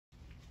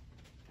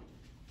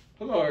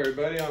Hello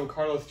everybody, I'm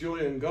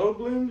Julian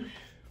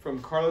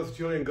from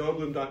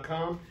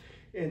carlosjuliangoldblum.com,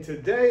 and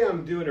today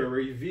I'm doing a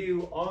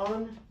review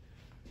on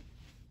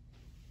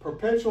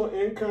Perpetual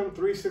Income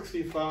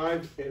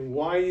 365 and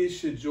why you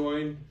should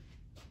join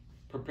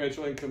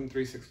Perpetual Income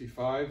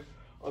 365.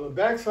 On the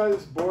back side of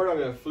this board, I'm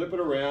going to flip it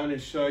around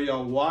and show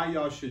y'all why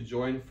y'all should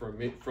join from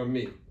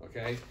me,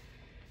 okay?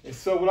 And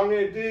so what I'm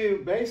going to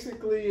do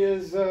basically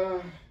is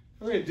I'm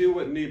going to do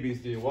what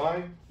newbies do.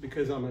 Why?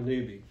 Because I'm a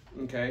newbie,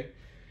 okay?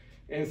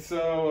 And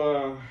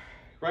so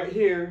right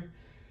here,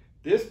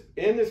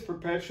 in this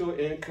Perpetual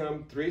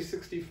Income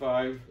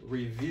 365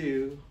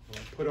 review,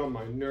 I'll put on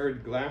my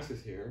nerd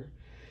glasses here.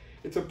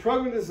 It's a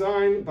program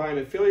designed by an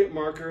affiliate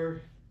marketer,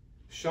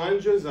 Sean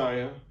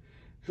Josiah,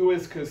 who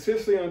is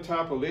consistently on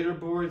top of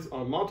leaderboards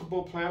on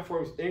multiple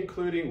platforms,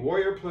 including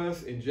Warrior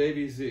Plus and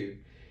JVZoo.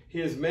 He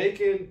is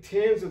making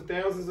tens of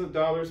thousands of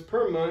dollars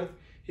per month.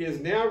 He is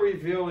now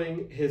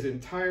revealing his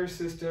entire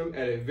system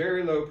at a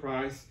very low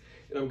price.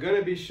 And I'm going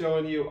to be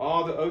showing you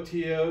all the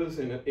OTOs,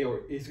 and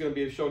he's going to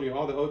be showing you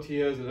all the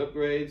OTOs and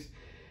upgrades.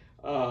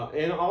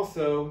 And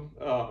also,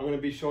 I'm going to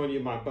be showing you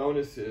my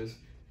bonuses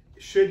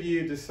should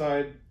you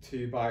decide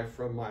to buy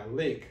from my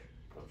link,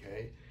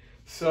 okay?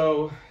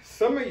 So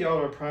some of y'all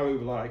are probably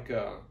like,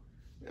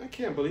 I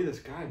can't believe this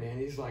guy, man.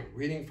 He's like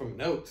reading from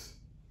notes.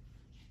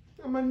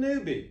 I'm a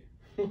newbie.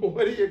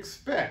 What do you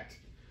expect?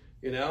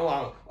 You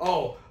know,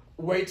 oh,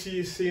 wait till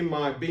you see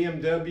my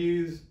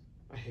BMWs.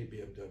 I hate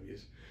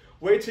BMWs.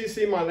 Wait till you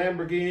see my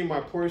Lamborghini,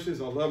 my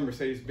Porsches. I love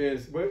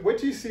Mercedes-Benz. Wait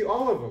till you see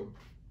all of them.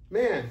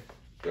 Man,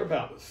 they're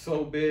about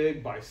so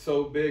big by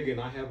so big,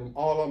 and I have them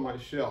all on my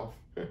shelf.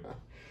 But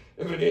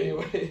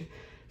anyway,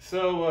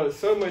 so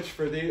much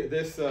for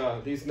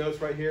these notes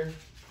right here.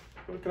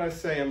 What can I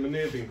say? I'm a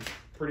newbie.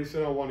 Pretty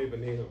soon I won't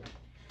even need them.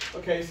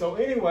 Okay, so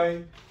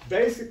anyway,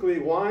 basically,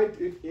 why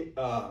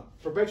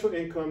Perpetual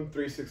Income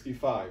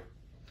 365?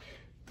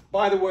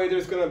 By the way,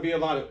 there's going to be a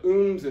lot of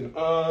ums and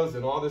uhs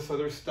and all this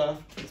other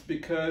stuff. It's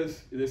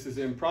because this is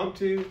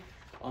impromptu.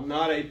 I'm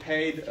not a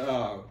paid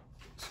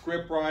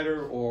script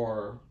writer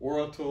or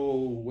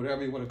oracle,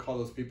 whatever you want to call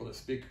those people that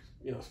speak,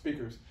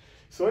 speakers.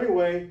 So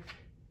anyway,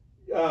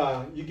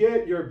 you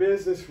get your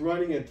business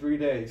running in 3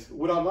 days.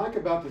 What I like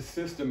about the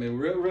system, and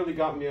really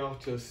got me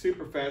off to a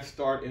super fast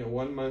start in a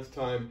 1 month's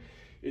time,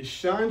 is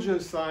Sean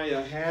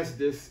Josiah has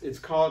this, it's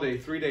called a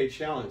 3-day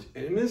challenge.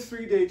 And in this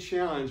 3-day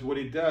challenge, what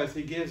he does,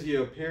 he gives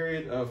you a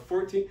period of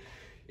 14,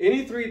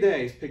 any 3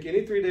 days, pick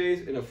any 3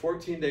 days in a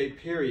 14-day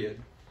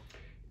period.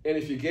 And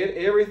if you get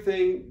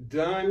everything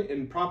done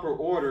in proper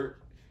order,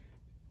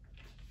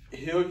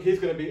 he's going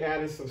to be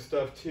adding some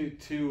stuff to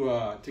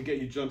get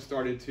you jump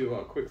started to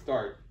a quick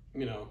start,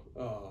 I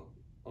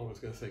was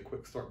going to say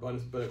quick start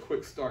buttons, but a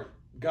quick start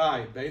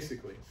guide,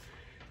 basically.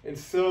 And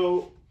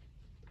so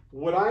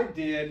what I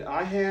did,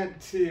 I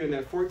had to, in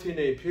that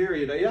 14-day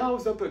period, I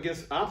was up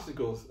against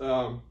obstacles.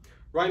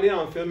 Right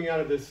now, I'm filming out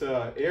of this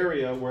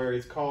area where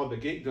it's called the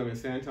Geekdom in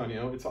San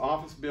Antonio. It's an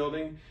office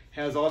building,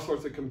 has all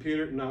sorts of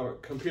computer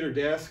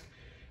desk.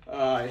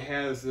 It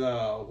has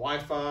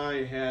Wi-Fi,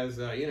 it has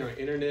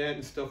internet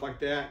and stuff like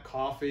that,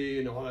 coffee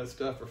and all that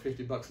stuff for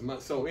 $50 a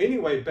month. So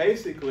anyway,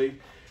 basically,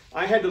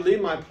 I had to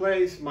leave my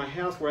place, my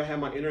house where I had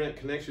my internet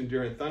connection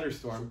during a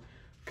thunderstorm,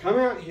 come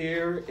out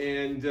here,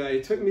 and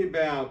it took me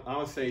about, I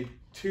would say,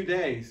 2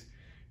 days,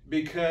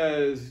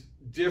 because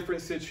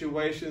different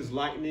situations,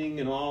 lightning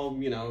and all,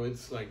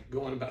 it's like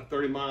going about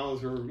 30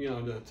 miles or,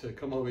 to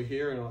come over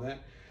here and all that.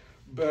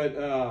 But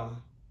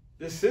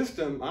the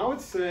system, I would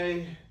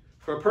say,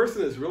 for a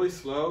person that's really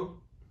slow,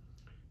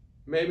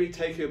 maybe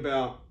take you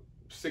about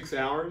 6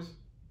 hours.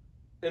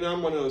 And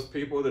I'm one of those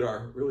people that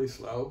are really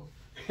slow.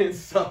 And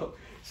so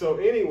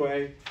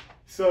anyway,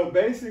 so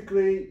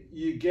basically,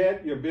 you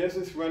get your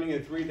business running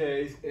in 3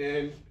 days,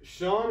 and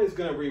Sean is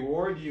going to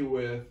reward you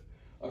with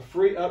a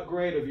free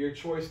upgrade of your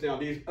choice. Now,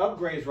 these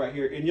upgrades right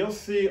here, and you'll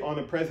see on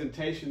the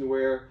presentation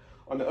where,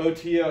 on the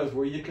OTOs,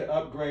 where you can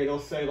upgrade, it'll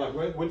say, like,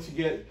 once you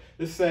get,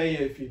 let's say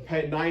if you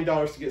pay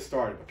 $9 to get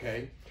started,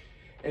 okay?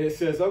 And it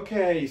says,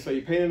 okay, so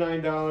you pay the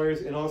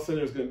 $9, and all of a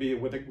sudden there's going to be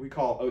what we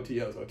call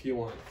OTOs,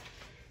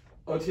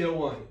 OTO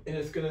 1, and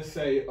it's going to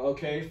say,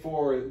 okay,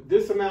 for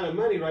this amount of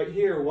money right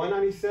here,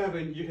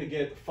 $197, you could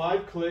get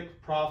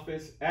 5-click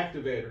profits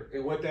activator.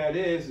 And what that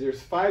is, there's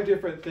 5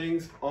 different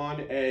things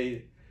on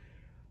a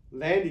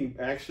landing.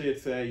 Actually,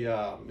 it's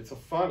a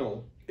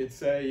funnel.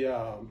 It's a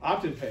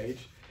opt-in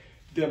page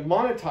that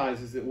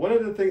monetizes it. One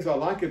of the things I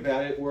like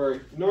about it,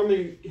 where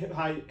normally it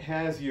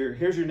has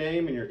here's your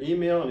name and your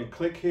email, and you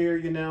click here,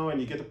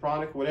 and you get the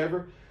product,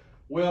 whatever.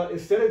 Well,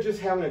 instead of just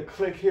having a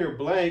click here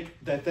blank,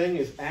 that thing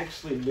is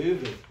actually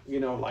moving,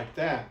 like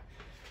that.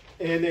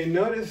 And they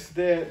notice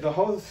that the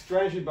whole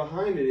strategy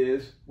behind it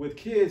is, with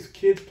kids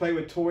play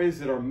with toys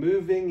that are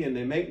moving, and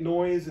they make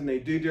noise, and they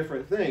do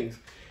different things.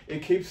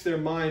 It keeps their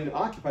mind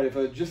occupied.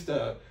 If just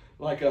a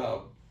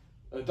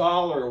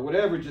doll or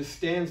whatever just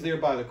stands there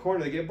by the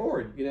corner, they get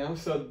bored,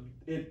 So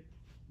it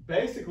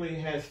basically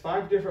has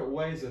 5 different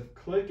ways of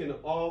clicking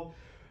all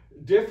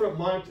different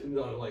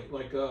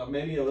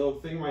maybe a little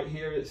thing right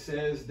here that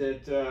says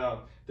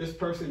that this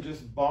person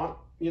just bought,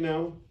 you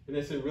know, and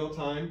it's in real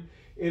time.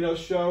 It'll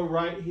show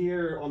right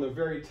here on the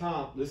very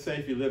top. Let's say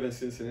if you live in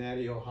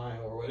Cincinnati,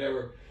 Ohio, or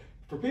whatever.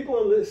 For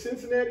people in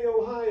Cincinnati,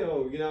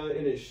 Ohio, you know,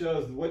 and it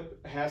shows what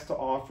it has to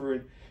offer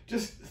and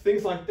just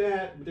things like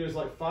that. There's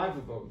like 5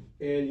 of them,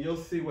 and you'll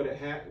see what it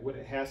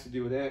has to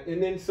do with that.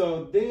 And then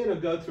then it'll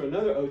go to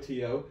another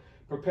OTO,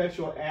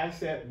 Perpetual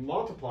Asset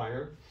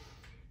Multiplier.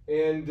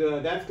 And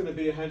that's going to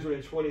be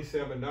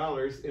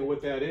 $127. And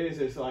what that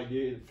is like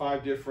you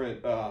 5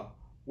 different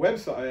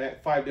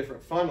website, 5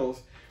 different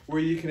funnels where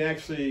you can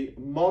actually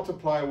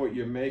multiply what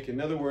you're making.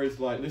 In other words,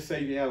 like let's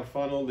say you have a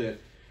funnel that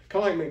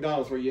kind of like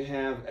McDonald's where you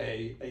have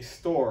a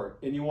store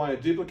and you want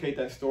to duplicate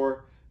that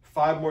store,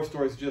 5 more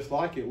stores just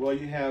like it. Well,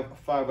 you have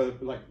 5 other,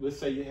 like let's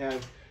say you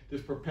have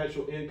this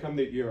perpetual income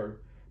that you're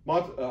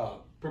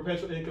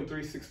perpetual income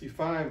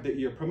 365 that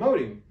you're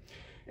promoting.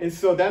 And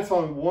so that's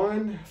on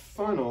one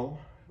funnel,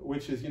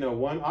 which is, you know,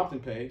 one opt-in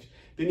page.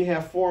 Then you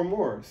have 4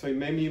 more. So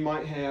maybe you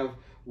might have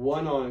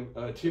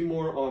 2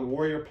 more on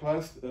Warrior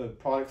Plus,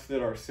 products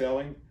that are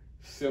selling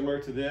similar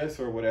to this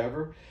or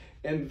whatever.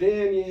 And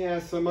then you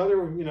have some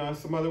other, you know,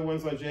 some other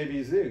ones on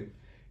JVZoo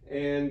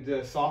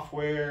and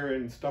software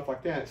and stuff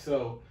like that.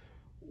 So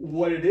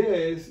what it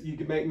is, you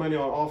can make money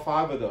on all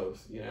 5 of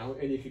those, you know,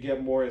 and you could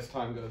get more as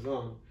time goes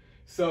on.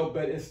 So,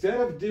 but instead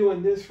of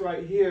doing this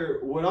right here,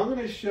 what I'm going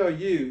to show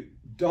you,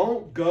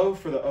 don't go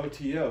for the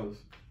OTOs.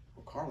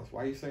 Well, Carlos,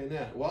 why are you saying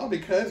that? Well,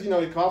 because, you know,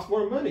 it costs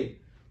more money.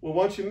 Well,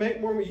 once you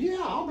make more money,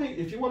 yeah, I'll make,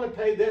 if you want to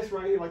pay this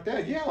right here like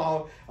that, yeah,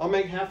 I'll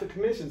make half the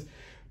commissions.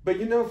 But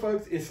you know,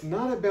 folks, it's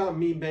not about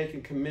me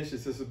making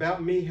commissions. It's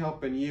about me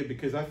helping you,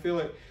 because I feel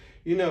like,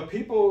 you know,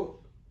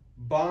 people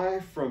buy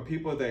from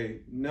people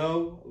they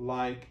know,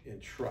 like,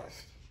 and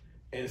trust.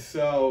 And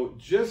so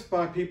just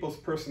by people's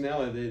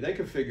personality, they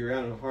can figure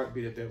out in a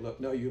heartbeat if they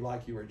know you,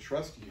 like you, or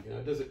trust you. You know,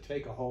 it doesn't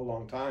take a whole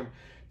long time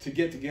to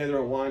get together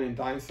and wine and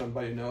dine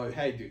somebody and know,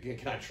 hey, dude,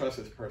 can I trust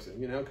this person?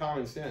 You know,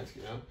 common sense,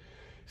 you know.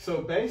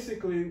 So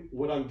basically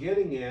what I'm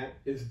getting at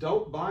is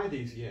don't buy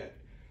these yet.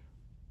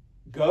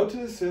 Go to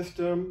the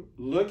system,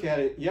 look at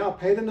it. Yeah,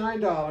 pay the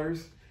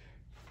 $9.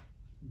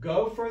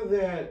 Go for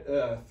that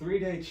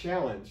 3-day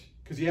challenge,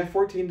 because you have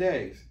 14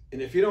 days.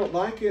 And if you don't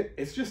like it,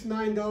 it's just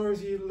 $9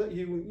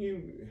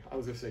 I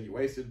was gonna say you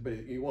wasted, but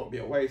it won't be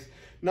a waste.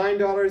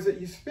 $9 that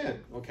you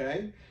spent,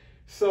 okay?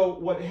 So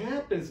what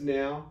happens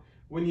now,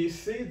 when you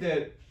see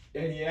that,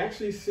 and you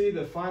actually see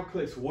the 5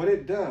 clicks, what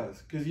it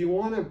does, because you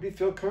want to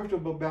feel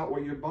comfortable about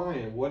what you're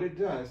buying, what it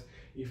does.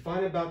 You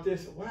find about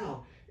this,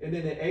 wow. And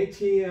then an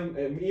ATM,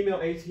 an email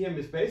ATM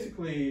is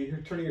basically you're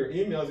turning your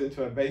emails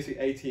into a basic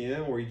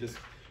ATM where you just,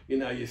 you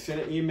know, you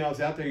send emails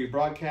out there, you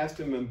broadcast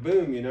them, and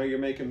boom, you know, you're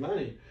making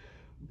money.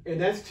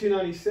 And that's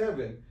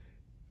 $297.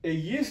 It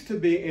used to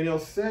be, and it'll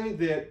say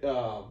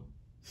that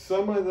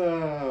some of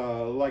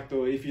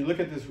the, if you look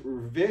at this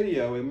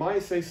video, it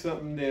might say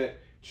something that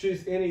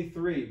choose any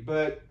 3,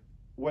 but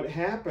what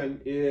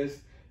happened is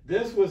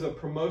this was a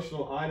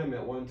promotional item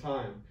at one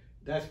time.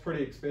 That's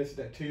pretty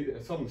expensive.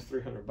 It's almost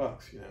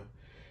 $300, you know.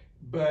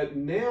 But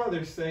now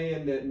they're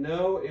saying that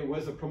no, it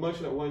was a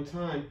promotion at one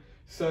time.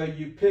 So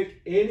you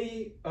pick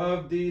any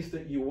of these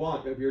that you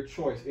want of your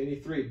choice, any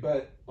 3.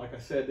 But like I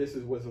said, this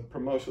was a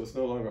promotion that's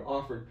no longer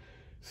offered.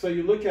 So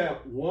you look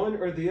at one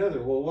or the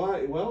other. Well,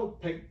 why? Well,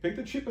 pick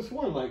the cheapest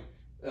one. Like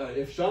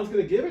if Sean's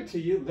going to give it to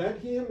you, let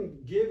him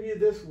give you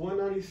this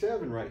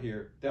 $197 right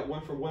here. That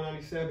one for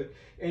 $197,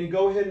 and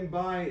go ahead and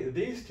buy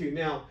these 2.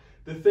 Now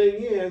the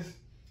thing is,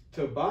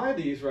 to buy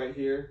these right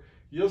here,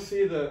 you'll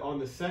see on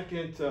the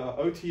second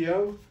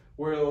OTO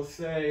where it'll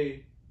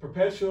say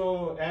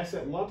Perpetual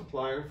Asset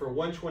Multiplier for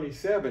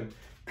 $127.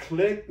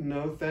 Click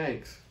no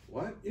thanks.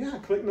 What? Yeah,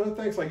 click no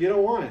thanks, like you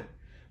don't want it.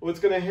 What's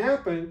going to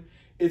happen,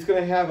 it's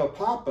going to have a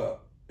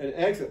pop-up, an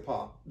exit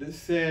pop that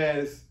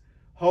says,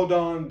 hold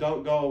on,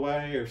 don't go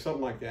away, or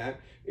something like that.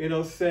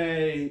 It'll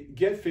say,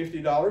 get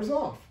 $50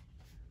 off.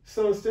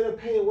 So instead of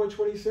paying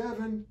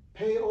 $127,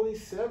 pay only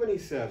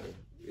 $77.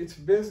 It's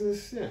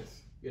business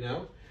sense, you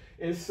know?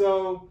 And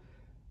so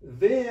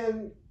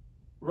then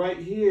right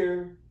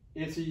here,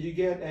 you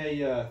get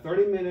a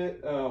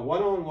 30-minute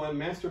one-on-one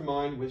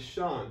mastermind with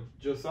Sean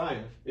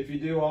Josiah, if you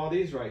do all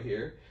these right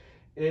here.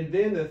 And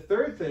then the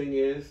third thing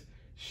is,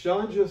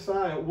 Sean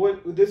Josiah,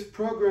 what this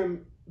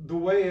program, the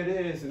way it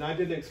is, and I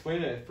didn't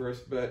explain it at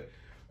first, but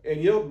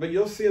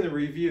you'll see in the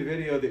review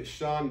video that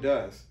Sean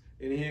does,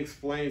 and he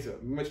explains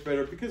it much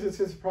better because it's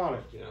his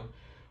product, you know.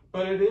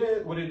 But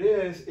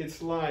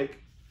it's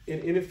like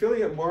in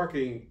affiliate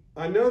marketing,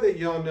 I know that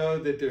y'all know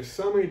that there's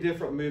so many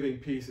different moving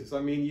pieces.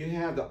 I mean, you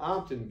have the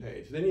opt-in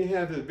page, then you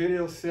have the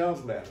video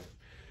sales ladder,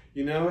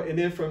 you know, and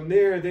then from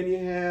there, then you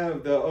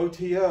have the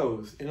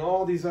OTOs and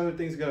all these other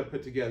things you got to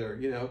put together,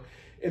 you know.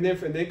 And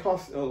then they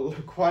cost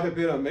quite a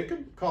bit. It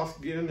could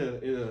cost getting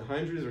in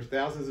hundreds or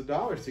thousands of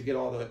dollars to get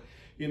all the,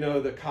 you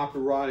know, the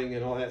copywriting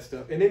and all that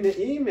stuff. And then the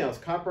emails,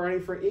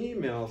 copywriting for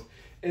emails.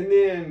 And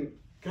then,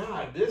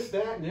 God, this,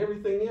 that, and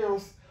everything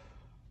else.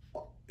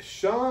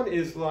 Sean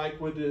is like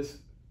with this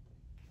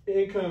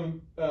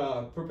income,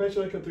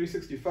 Perpetual Income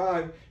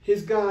 365,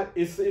 he's got,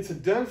 it's a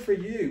done for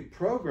you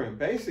program.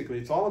 Basically,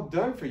 it's all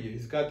done for you.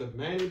 He's got the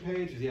menu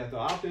page, he has the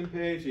opt-in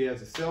page, he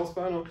has a sales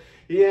funnel,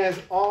 he has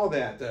all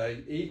that,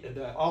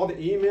 all the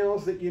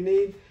emails that you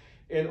need.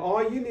 And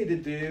all you need to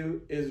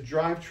do is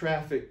drive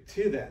traffic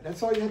to that.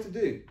 That's all you have to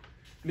do.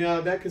 Now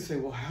that could say,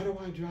 well, how do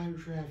I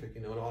drive traffic?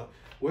 You know, and all.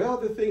 Well,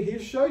 the thing, he'll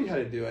show you how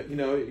to do it. You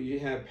know, you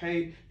have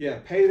paid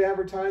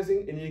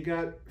advertising and you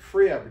got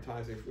free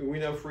advertising. We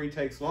know free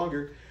takes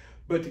longer,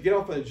 but to get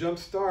off on a jump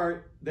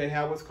start, they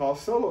have what's called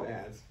solo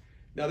ads.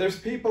 Now there's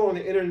people on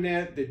the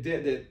internet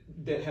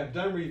that have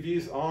done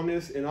reviews on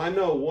this, and I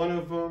know one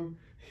of them,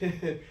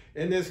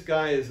 and this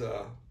guy is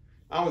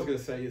I was going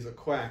to say he's a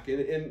quack.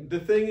 And the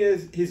thing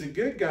is, he's a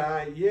good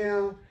guy,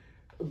 yeah,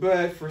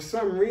 but for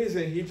some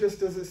reason, he just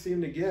doesn't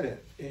seem to get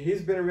it. And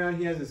he's been around,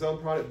 he has his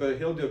own product, but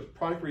he'll do a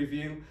product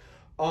review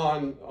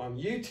on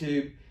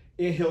YouTube,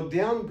 and he'll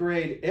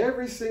downgrade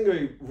every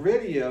single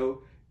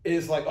video.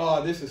 Is like,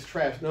 oh, this is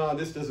trash. No,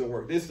 this doesn't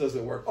work. This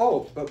doesn't work.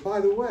 Oh, but by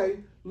the way,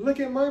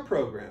 look at my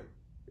program,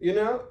 you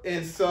know?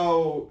 And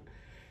so,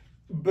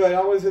 but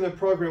I was in a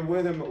program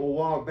with him a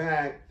while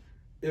back.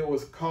 It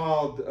was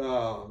called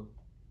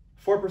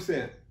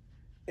 4%.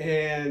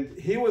 And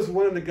he was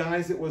one of the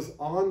guys that was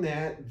on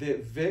that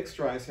Vic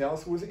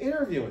Stricehouse was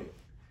interviewing.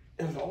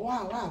 And I was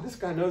like, wow, this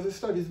guy knows his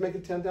stuff. He's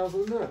making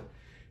 $10,000 a month.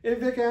 And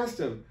Vic asked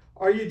him,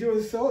 are you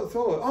doing solo?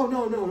 Oh,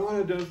 no, I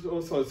don't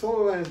do solo.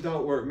 Solo ads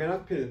don't work. Man,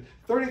 I've paid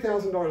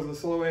 $30,000 in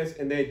solo ads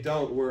and they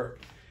don't work.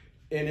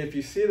 And if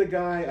you see the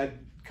guy, I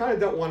kind of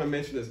don't want to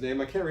mention his name.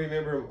 I can't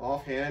remember him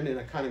offhand, and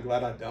I'm kind of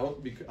glad I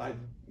don't, because I,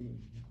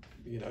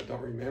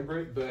 don't remember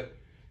it. But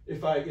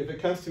if it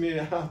comes to me,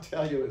 I'll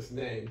tell you his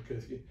name,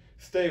 because you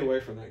stay away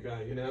from that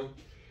guy, you know.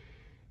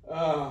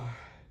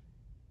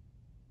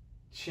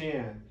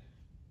 Chan,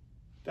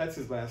 that's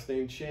his last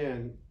name,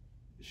 Chan,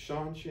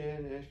 Sean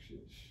Chan.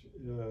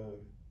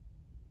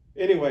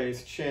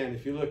 Anyways, Chan.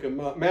 If you look him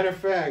up, matter of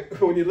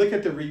fact, when you look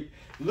at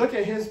look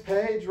at his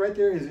page right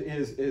there,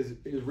 his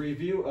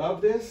review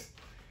of this,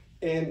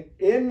 and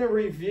in the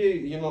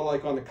review,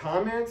 like on the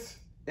comments,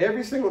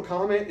 every single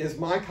comment is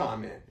my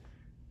comment,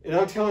 and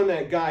I'm telling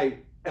that guy.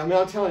 I'm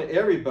not telling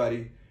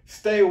everybody,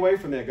 stay away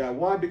from that guy.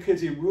 Why? Because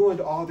he ruined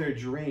all their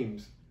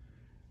dreams.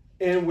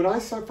 And when I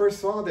first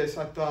saw this,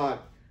 I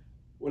thought,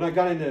 when I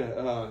got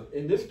into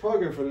in this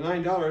program for the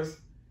 $9,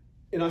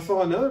 and I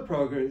saw another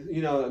program,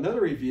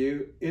 another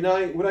review, and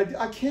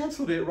I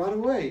canceled it right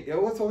away.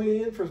 It was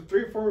only in for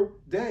 3 or 4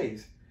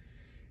 days.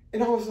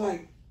 And I was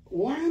like,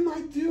 why am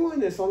I doing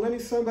this? I'm letting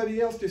somebody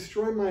else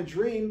destroy my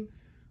dream.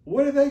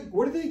 What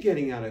are they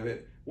getting out of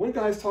it? One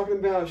guy's talking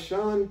about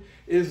Sean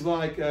is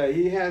like,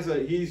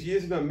 he's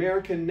using an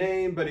American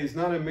name, but he's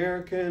not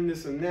American,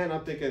 this and that. And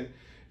I'm thinking,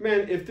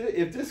 man, if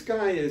this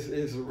guy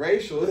is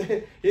racial,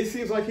 it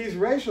seems like he's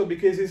racial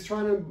because he's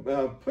trying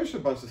to push a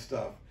bunch of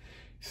stuff.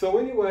 So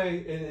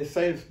anyway, and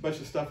say a bunch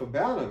of stuff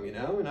about him,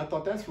 and I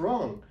thought that's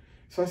wrong.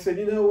 So I said,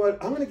 you know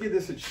what, I'm going to give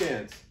this a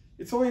chance.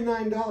 It's only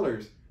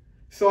 $9.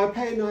 So I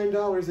paid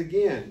 $9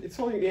 again. It's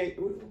only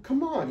 $8.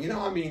 Come on, yeah,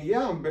 I'm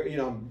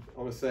going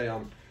to say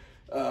I'm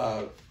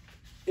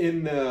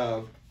in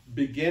the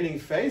beginning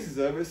phases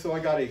of it, so I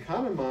got to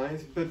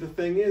economize. But the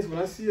thing is,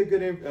 when I see a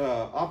good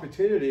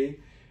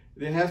opportunity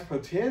that has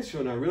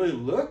potential and I really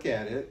look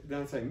at it,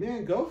 then I say,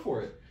 man, go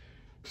for it.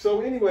 So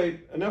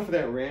anyway, enough of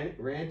that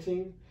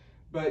ranting.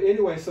 But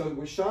anyway, so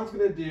what Sean's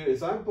going to do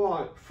is I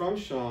bought from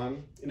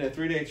Sean in that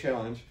 3-day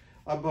challenge,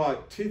 I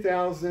bought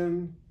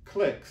 2,000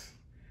 clicks.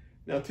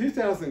 Now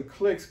 2,000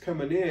 clicks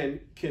coming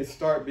in can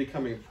start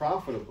becoming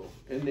profitable,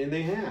 and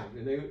they have,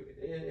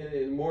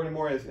 and more and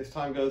more as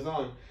time goes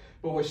on.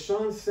 But what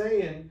Sean's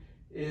saying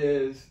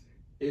is,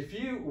 if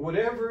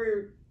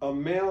whatever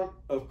amount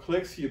of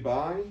clicks you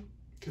buy,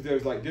 because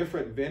there's like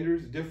different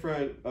vendors,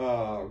 different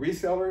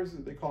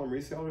resellers, they call them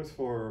resellers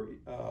for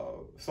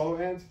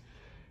solo ads,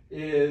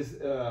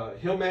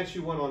 he'll match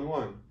you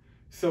one-on-one.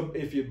 So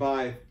if you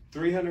buy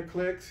 300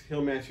 clicks,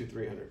 he'll match you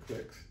 300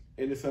 clicks.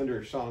 And it's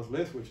under Sean's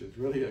list, which is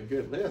really a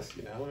good list,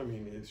 I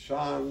mean,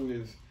 Sean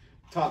is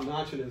top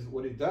notch in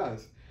what he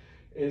does.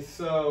 And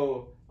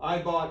so I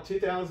bought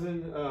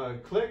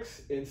 2,000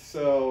 clicks, and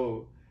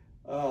so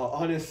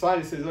on his site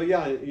it says, oh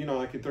yeah,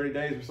 like in 30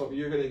 days or something,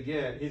 he's going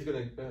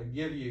to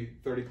give you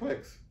 30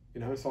 clicks,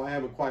 so I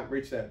haven't quite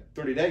reached that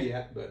 30 day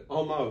yet, but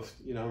almost,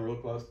 real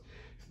close.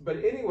 But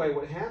anyway,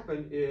 what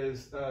happened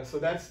is, so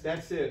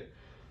that's it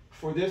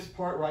for this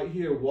part right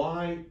here,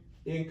 why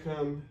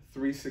Income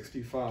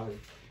 365.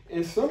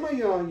 And some of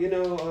y'all,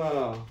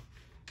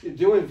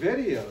 doing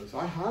videos,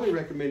 I highly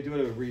recommend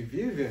doing a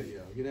review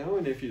video,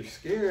 and if you're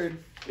scared,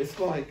 it's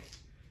like,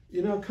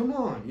 come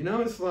on,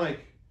 it's like,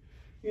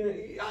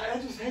 I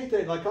just hate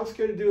that. Like, I'm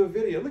scared to do a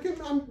video. Look at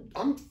me,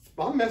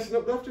 I'm messing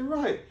up left and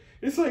right.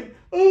 It's like,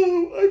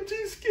 oh, I'm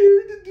too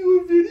scared to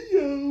do a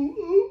video.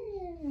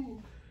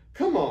 Oh,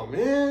 come on,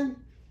 man,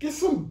 get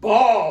some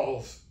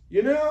balls,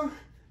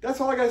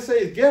 That's all I gotta say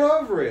is get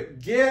over it.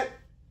 Get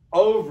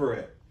over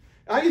it.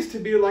 I used to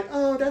be like,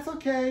 oh, that's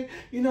okay.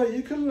 You know,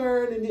 you can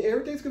learn and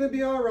everything's going to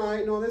be all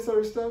right and all this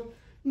other stuff.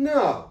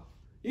 No,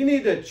 you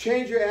need to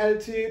change your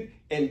attitude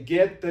and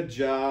get the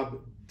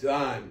job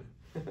done.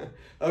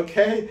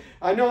 Okay?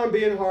 I know I'm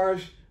being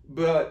harsh,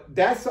 but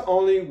that's the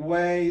only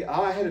way.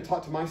 I had to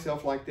talk to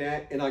myself like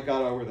that, and I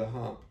got over the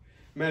hump.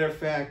 Matter of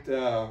fact,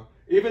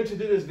 even to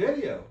do this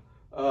video,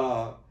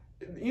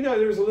 you know,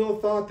 there's a little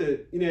thought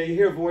that, you know, you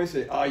hear a voice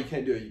say, oh, you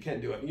can't do it, you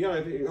can't do it. You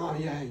know, oh,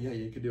 yeah,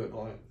 you can do it, and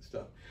all that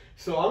stuff.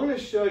 So I'm going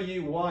to show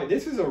you why.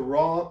 This is a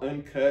raw,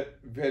 uncut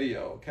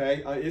video,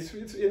 okay?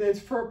 It's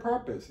for a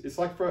purpose.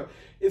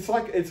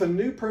 It's a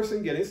new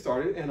person getting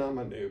started, and I'm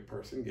a new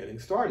person getting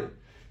started.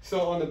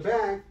 So on the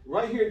back,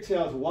 right here it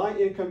tells why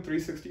Income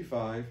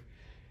 365.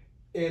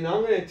 And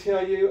I'm going to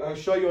tell you, I'll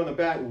show you on the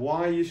back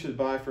why you should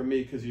buy from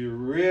me, because you're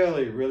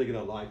really, really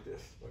going to like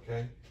this,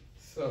 okay?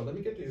 So let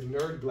me get these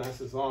nerd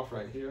glasses off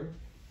right here.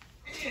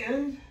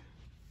 And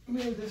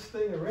move this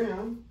thing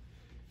around.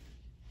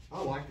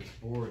 I like this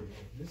board,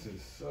 man. This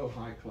is so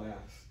high class.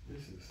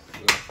 This is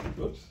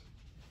so, oops.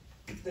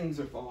 Things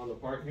are falling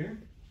apart here.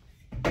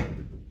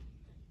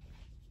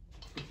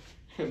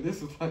 And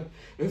this is like,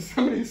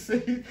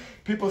 if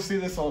people see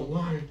this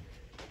online,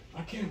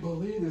 I can't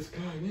believe this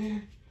guy,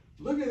 man.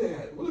 Look at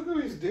that. Look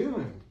what he's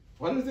doing.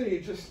 Why doesn't he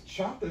just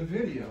chop the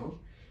video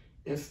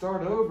and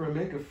start over and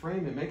make a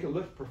frame and make it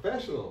look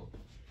professional?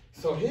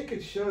 So he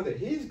could show that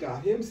he's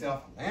got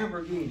himself a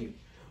Lamborghini,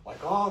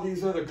 like all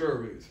these other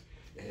gurus.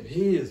 And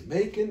he is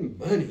making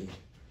money.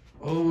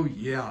 Oh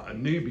yeah, a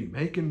newbie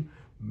making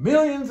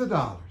millions of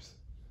dollars,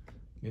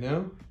 you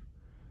know?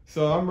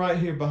 So I'm right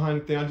here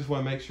behind the thing. I just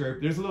want to make sure.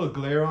 There's a little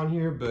glare on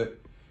here, but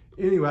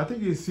anyway, I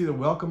think you see the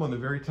welcome on the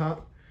very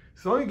top.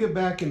 So let me get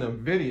back in the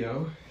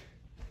video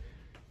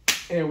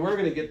and we're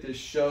gonna get this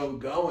show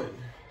going.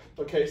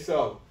 Okay,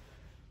 so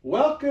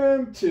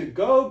welcome to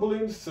Go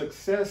Blum's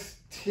Success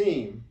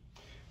Team.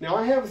 Now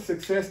I have a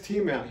success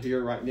team out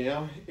here right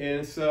now,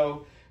 and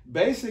so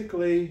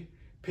basically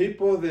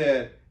people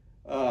that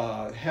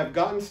have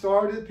gotten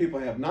started, people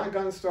have not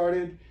gotten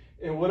started,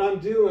 and what I'm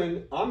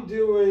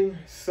doing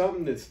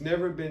something that's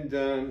never been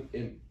done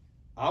in,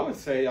 I would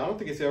say, I don't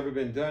think it's ever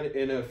been done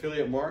in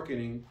affiliate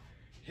marketing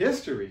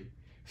history,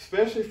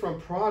 especially from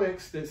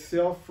products that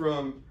sell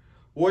from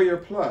Warrior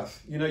Plus.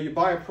 You know, you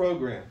buy a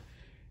program,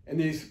 and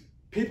these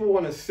people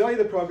want to sell you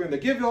the program. They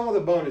give you all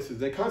the bonuses.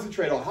 They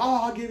concentrate on,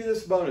 oh, I'll give you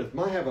this bonus.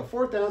 I have a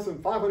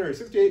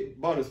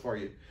 4,568 bonus for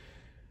you.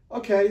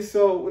 Okay,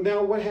 so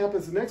now what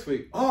happens the next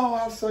week? Oh,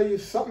 I'll sell you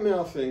something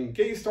else and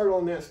get you started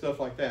on that, stuff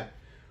like that.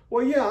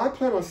 Well, yeah, I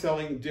plan on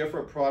selling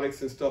different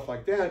products and stuff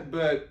like that,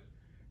 but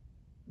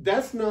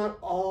that's not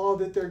all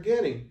that they're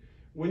getting.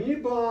 When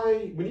you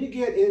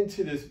get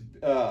into this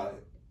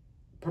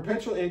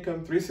Perpetual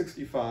Income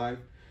 365,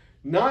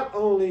 not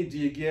only do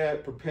you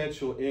get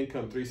Perpetual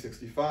Income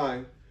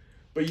 365,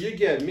 but you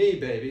get me,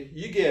 baby.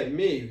 You get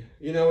me.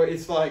 You know,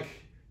 it's like,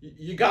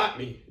 you got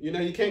me. You know,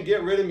 you can't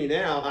get rid of me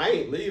now. I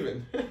ain't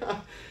leaving.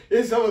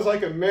 It's almost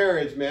like a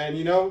marriage, man,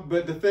 you know?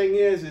 But the thing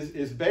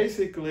is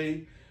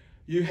basically,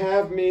 you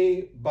have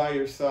me by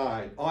your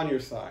side, on your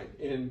side,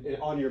 and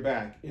on your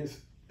back.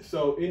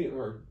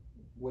 Or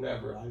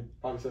whatever, I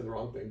probably said the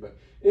wrong thing, but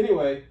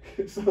anyway,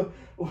 so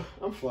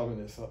I'm flubbing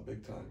this up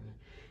big time.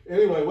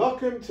 Anyway,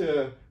 welcome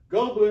to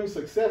Go Blum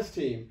Success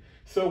Team.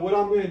 So what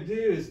I'm going to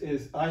do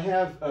is I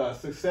have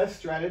success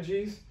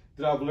strategies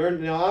that I've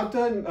learned. Now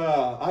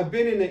I've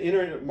been in the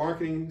internet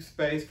marketing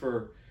space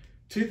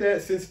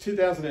since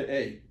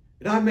 2008,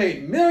 and I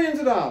made millions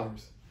of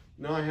dollars.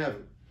 No, I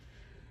haven't.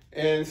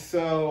 And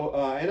so,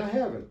 and I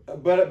haven't.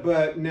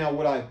 But now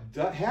what I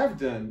have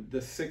done, the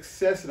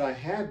success that I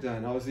have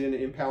done, I was in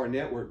the Empower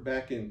Network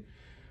back in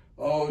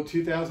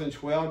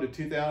 2012 to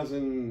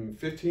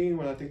 2015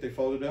 when I think they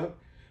folded up.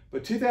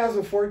 But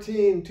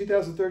 2014,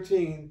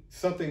 2013,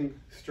 something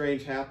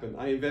strange happened.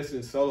 I invested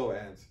in solo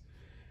ads.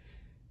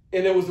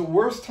 And it was the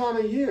worst time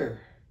of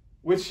year,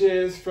 which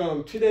is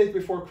from 2 days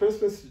before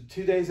Christmas to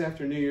 2 days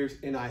after New Year's,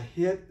 and I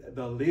hit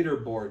the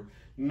leaderboard,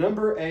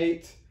 number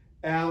 8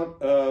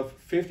 out of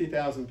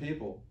 50,000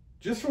 people,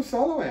 just from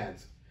solo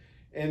ads.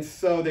 And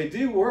so they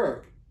do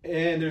work,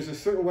 and there's a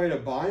certain way to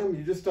buy them.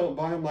 You just don't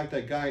buy them like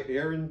that guy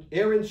Aaron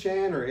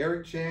Chan or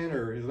Eric Chan,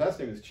 or his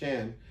last name is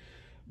Chan.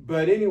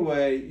 But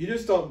anyway, you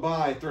just don't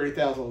buy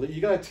 30,000.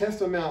 You got to test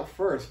them out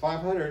first,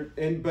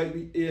 500. But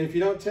if you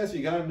don't test,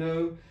 you got to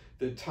know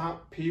the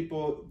top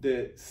people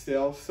that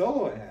sell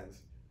solo ads,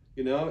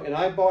 you know. And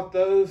I bought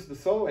those. The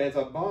solo ads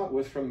I bought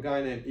was from a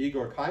guy named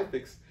Igor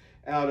Kaifix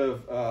out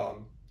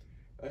of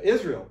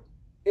Israel.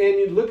 And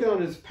you look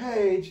on his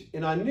page,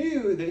 and I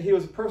knew that he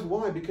was a person.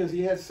 Why? Because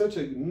he had such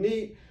a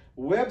neat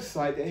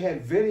website that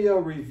had video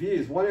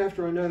reviews, one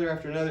after another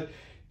after another.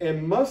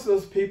 And most of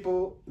those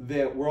people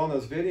that were on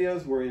those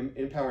videos were in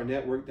Empower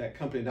Network, that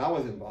company that I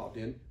was involved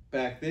in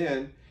back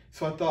then.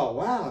 So I thought,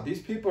 wow,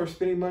 these people are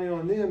spending money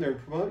on them. They're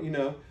promoting, you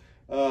know,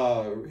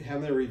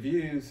 having the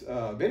reviews,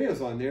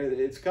 videos on there,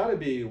 it's got to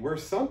be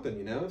worth something,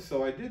 you know?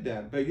 So I did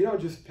that. But you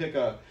don't just pick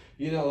a,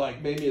 you know,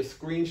 like maybe a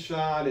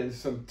screenshot and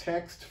some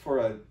text for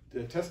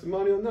a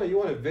testimonial. No, you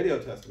want a video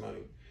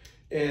testimony.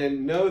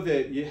 And know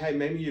that, hey,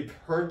 maybe you've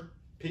heard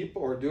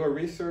people or do a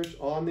research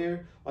on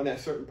there, on that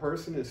certain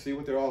person and see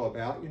what they're all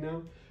about, you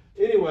know?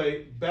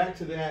 Anyway, back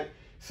to that.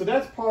 So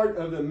that's part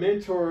of the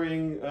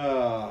mentoring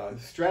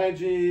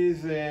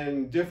strategies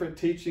and different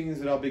teachings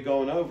that I'll be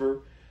going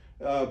over.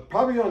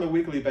 Probably on a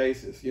weekly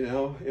basis, you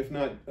know, if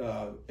not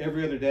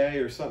every other day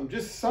or something.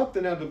 Just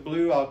something out of the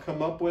blue I'll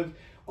come up with.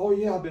 Oh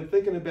yeah, I've been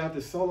thinking about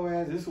the solo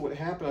ads. This is what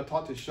happened. I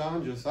talked to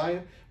Sean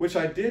Josiah, which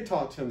I did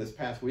talk to him this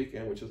past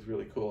weekend, which was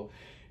really cool.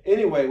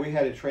 Anyway, we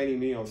had a training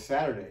meeting on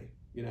Saturday,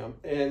 you know,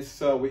 and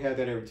so we had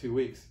that every 2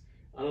 weeks.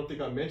 I don't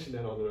think I mentioned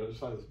that on the other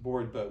side of this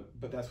board,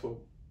 but that's what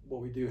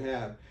we do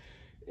have.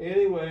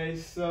 Anyway,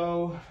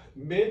 so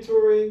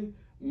mentoring,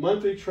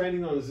 monthly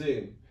training on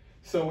Zoom.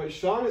 So what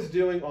Sean is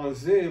doing on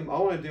Zoom, I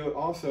want to do it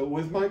also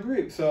with my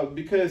group. So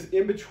because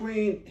in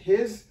between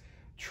his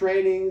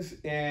trainings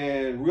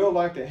and real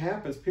life that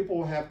happens, people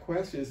will have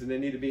questions and they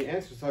need to be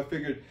answered. So I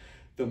figured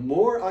the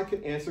more I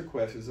can answer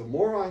questions, the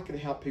more I can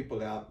help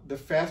people out, the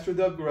faster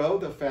they'll grow,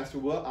 the faster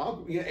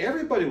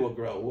everybody will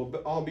grow. We'll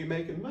all be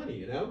making money,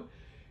 you know?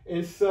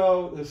 And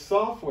so the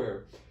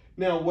software.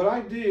 Now, what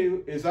I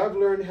do is I've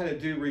learned how to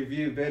do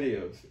review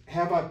videos.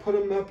 Have I put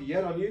them up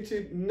yet on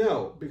YouTube?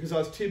 No, because I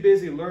was too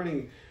busy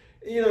learning.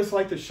 You know, it's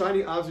like the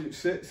shiny object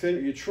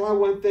syndrome. You try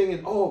one thing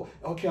and, oh,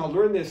 okay, I'll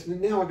learn this. And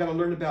now I got to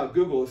learn about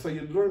Google. So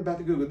you learn about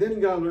the Google. Then you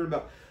got to learn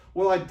about,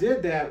 well, I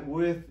did that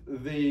with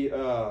the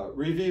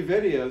review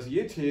videos,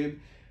 YouTube.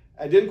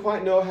 I didn't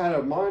quite know how to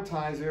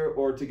monetize it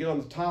or to get on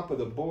the top of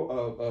the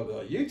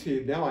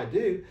YouTube. Now I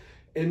do.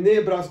 And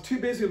then, but I was too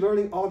busy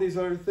learning all these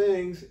other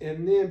things.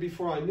 And then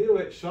before I knew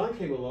it, Sean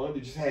came along.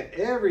 He just had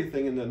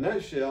everything in the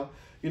nutshell.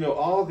 You know,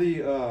 all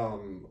the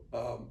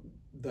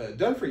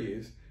done for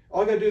yous.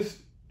 All I got to do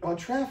is on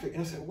traffic.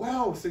 And I said,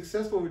 wow,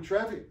 successful with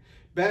traffic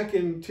back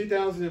in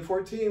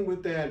 2014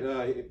 with that,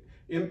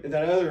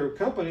 that other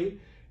company.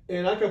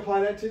 And I can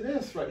apply that to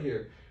this right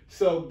here.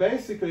 So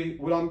basically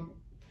what I'm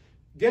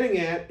getting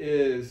at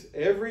is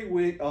every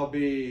week I'll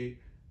be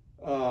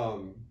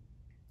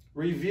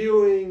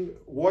reviewing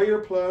Warrior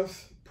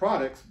Plus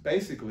products,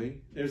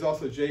 basically. There's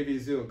also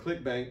JVZoo and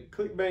ClickBank.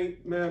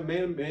 ClickBank,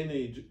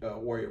 mainly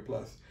Warrior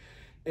Plus.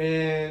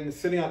 And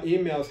sending out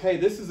emails, hey,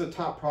 this is a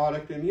top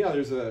product. And yeah,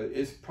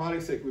 it's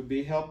products that would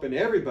be helping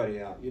everybody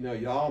out. You know,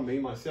 y'all, me,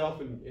 myself,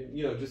 and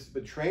you know, just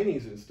the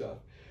trainings and stuff.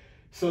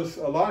 So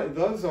a lot of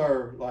those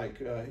are like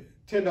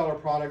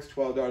 $10 products,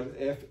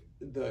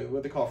 $12,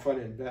 what they call front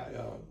end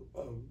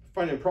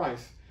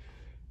price.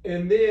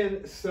 And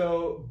then,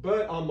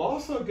 but I'm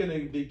also going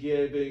to be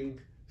giving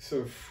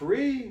some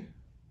free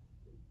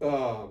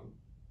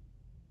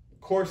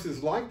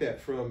courses like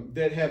that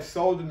that have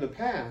sold in the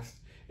past,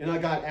 and I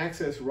got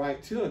access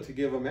right to them to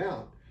give them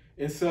out.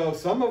 And so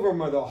some of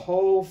them are the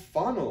whole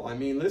funnel. I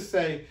mean, let's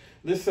say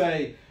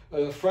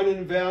front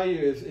end value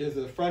is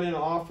the front end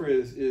offer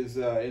is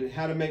and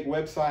how to make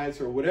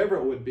websites or whatever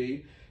it would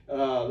be.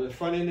 The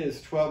front end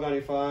is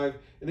 $12.95,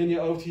 and then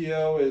your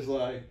OTO is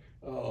like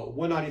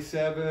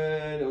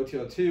 $197,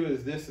 OTO 2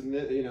 is this and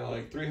this, you know,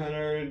 like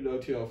 $300,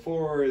 OTO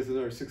 4 is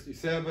another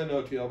 $67,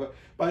 OTO, but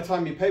by the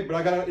time you pay,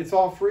 but it's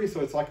all free,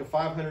 so it's like a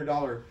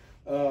 $500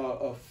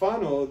 a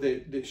funnel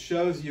that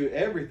shows you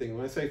everything.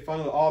 When I say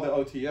funnel, all the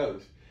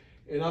OTOs,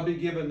 and I'll be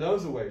giving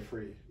those away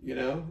free, you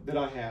know, that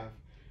I have.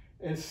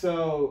 And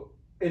so,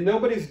 and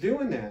nobody's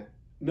doing that.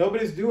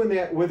 Nobody's doing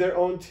that with their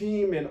own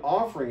team and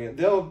offering it.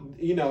 They'll,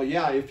 you know,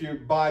 yeah, if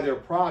you buy their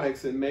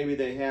products and maybe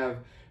they have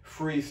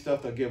free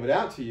stuff, they'll give it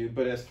out to you.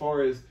 But as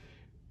far as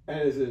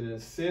an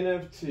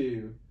incentive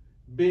to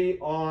be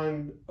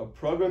on a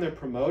program they're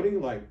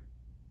promoting, like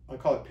I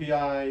call it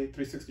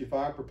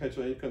PI365,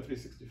 Perpetual Income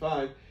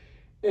 365,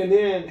 and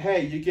then,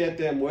 hey, you get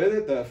them with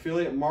it, the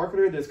affiliate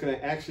marketer that's going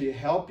to actually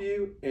help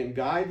you and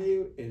guide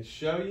you and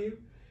show you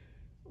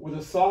with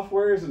the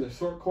softwares and the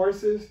short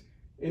courses,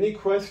 any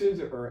questions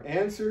or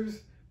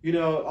answers. You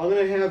know, I'm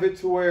going to have it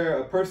to where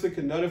a person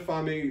can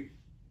notify me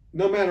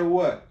no matter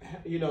what,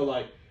 you know,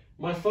 like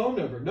my phone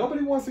number.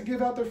 Nobody wants to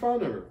give out their phone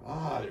number.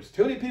 There's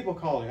too many people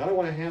calling. I don't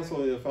want to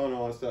hassle the phone and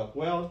all that stuff.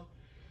 Well,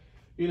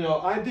 you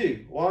know, I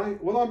do. Why?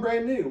 Well, I'm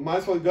brand new. Might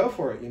as well go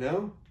for it, you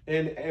know?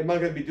 And am I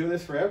going to be doing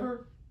this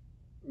forever?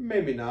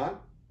 Maybe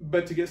not.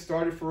 But to get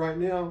started for right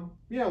now,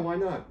 yeah, why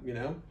not, you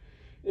know?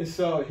 And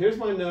so here's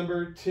my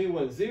number,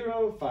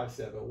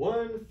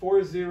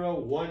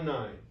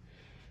 210-571-4019.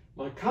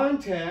 My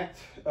contact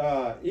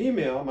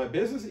email, my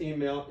business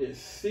email is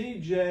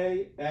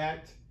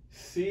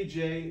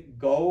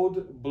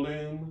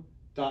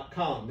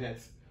cj@cjgoldblum.com.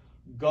 That's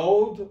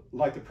gold,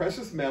 like the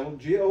precious metal,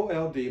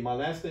 G-O-L-D, my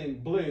last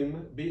name,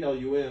 Blum,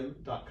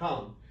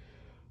 B-L-U-M.com.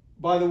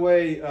 By the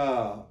way,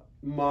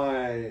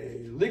 my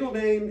legal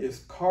name is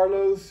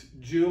Carlos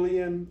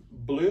Julian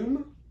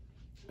Blum.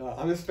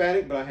 I'm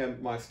Hispanic, but I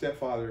have my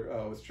stepfather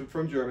was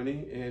from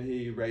Germany, and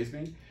he raised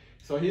me.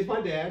 So he's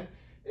my dad.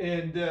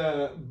 And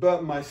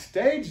but my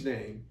stage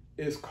name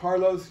is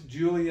Carlos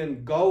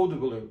Julian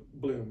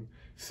Blum.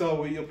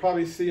 So you'll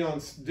probably see on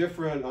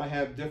different, I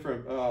have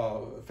different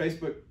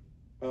Facebook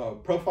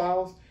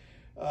profiles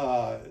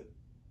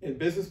and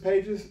business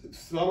pages.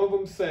 Some of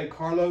them say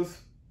Carlos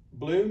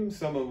Blum,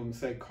 some of them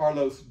say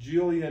Carlos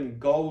Julian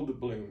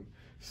Bloom.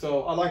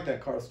 So I like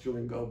that Carlos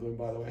Julian Bloom,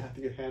 by the way. I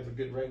think it has a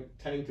good ring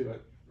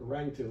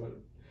to it.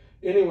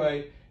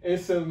 Anyway, and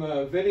some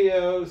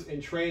videos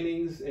and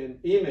trainings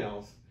and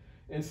emails.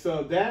 And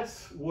so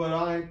that's what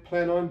I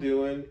plan on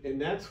doing,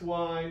 and that's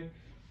why,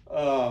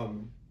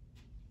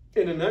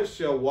 in a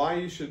nutshell, why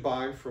you should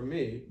buy from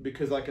me,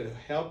 because I could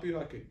help you,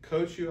 I could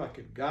coach you, I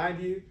could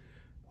guide you.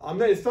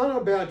 It's not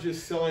about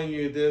just selling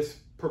you this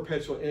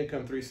perpetual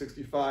income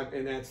 365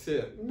 and that's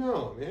it.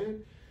 No,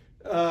 man.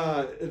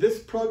 This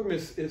program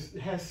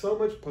has so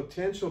much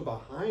potential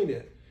behind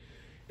it.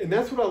 And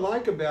that's what I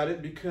like about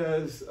it,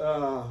 because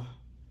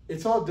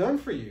it's all done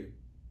for you.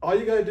 All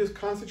you got to do is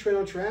concentrate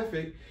on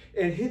traffic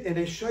and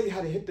they show you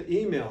how to hit the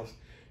emails.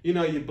 You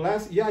know, you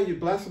blast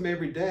them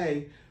every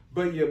day,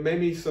 but you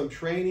maybe some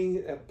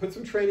training, put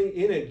some training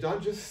in it,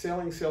 not just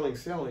selling,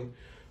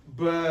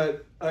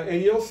 but,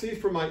 and you'll see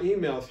from my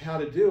emails how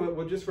to do it.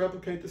 We'll just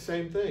replicate the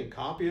same thing.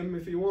 Copy them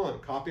if you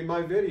want, copy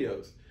my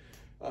videos.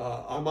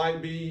 I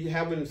might be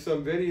having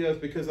some videos,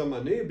 because I'm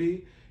a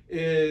newbie,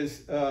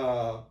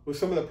 with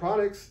some of the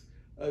products,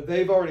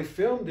 they've already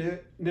filmed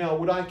it. Now,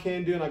 what I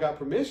can do, and I got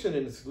permission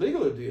and it's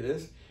legal to do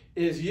this,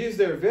 is use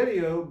their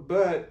video,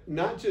 but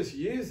not just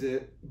use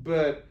it,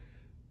 but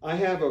I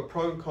have a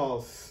program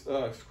called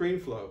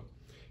ScreenFlow.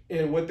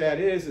 And what that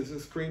is a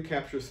screen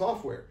capture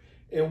software.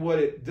 And what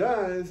it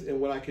does,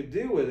 and what I could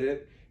do with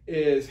it,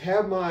 is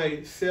have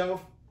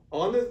myself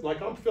on this,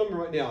 like I'm filming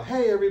right now.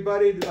 Hey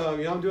everybody,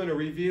 I'm doing a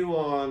review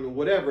on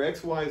whatever,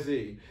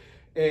 XYZ.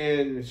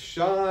 And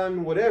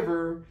Sean,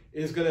 whatever,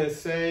 is gonna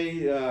say,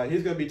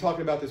 he's gonna be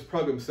talking about this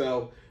program.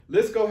 So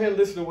let's go ahead and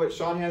listen to what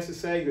Sean has to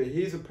say.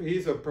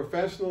 He's a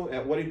professional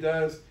at what he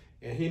does,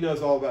 and he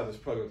knows all about this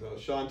program. So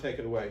Sean, take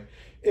it away.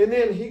 And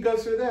then he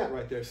goes through that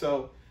right there.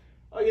 So,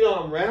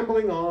 I'm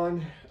rambling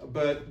on,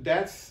 but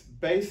that's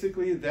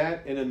basically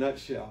that in a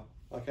nutshell.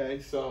 Okay,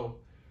 so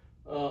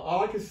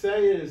all I can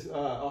say is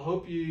I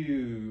hope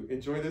you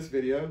enjoy this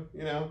video.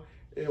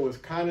 It was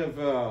kind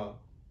of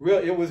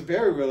it was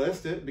very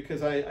realistic,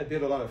 because I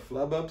did a lot of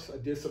flub ups. I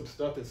did some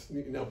stuff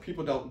that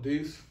people don't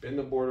do. Spin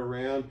the board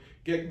around,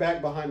 get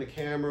back behind the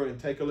camera and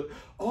take a look.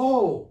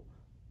 Oh,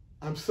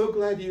 I'm so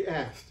glad you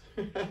asked.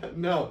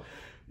 No,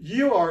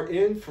 you are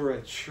in for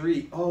a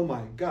treat. Oh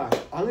my gosh.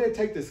 I'm gonna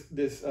take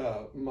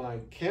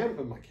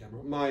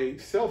my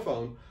cell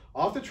phone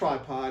off the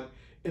tripod,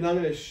 and I'm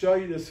gonna show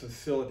you this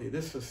facility.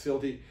 This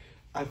facility,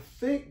 I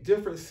think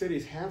different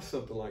cities have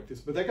something like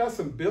this, but they got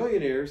some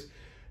billionaires.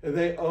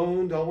 They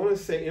owned, I want to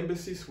say,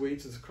 Embassy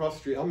Suites. It's across the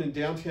street. I'm in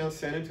downtown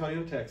San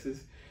Antonio,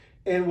 Texas.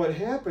 And what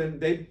happened,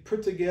 they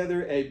put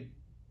together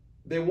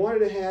they wanted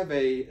to have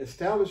a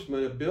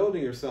establishment, a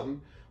building or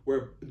something,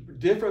 where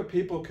different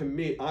people can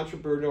meet,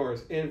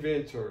 entrepreneurs,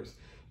 inventors,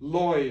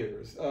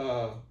 lawyers,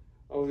 I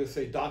was going to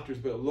say doctors,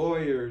 but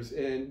lawyers,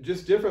 and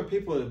just different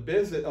people in the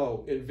business,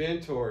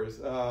 inventors,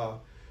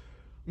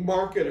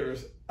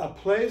 marketers, a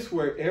place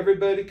where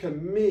everybody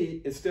can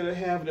meet instead of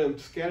having them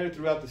scattered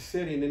throughout the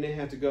city, and then they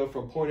have to go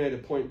from point A to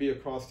point B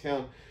across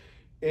town.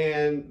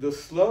 And the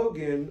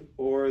slogan,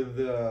 or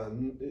the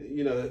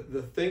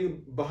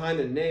thing behind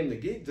the name, the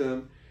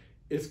geekdom,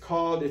 it's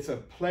called a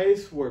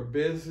place where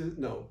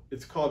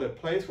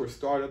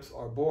startups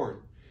are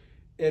born.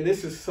 And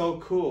this is so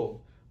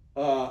cool.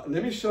 Let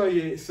me show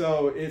you.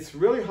 So it's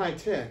really high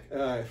tech.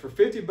 For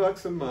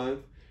 $50 a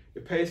month,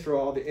 it pays for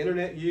all the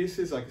internet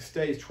uses. Like it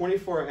stays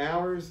 24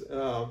 hours.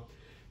 So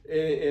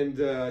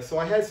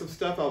I had some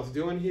stuff I was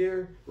doing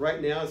here.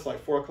 Right now it's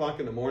like 4 o'clock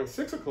in the morning,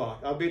 6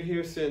 o'clock. I've been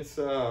here since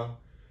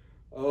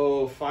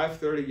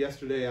 5:30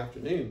 yesterday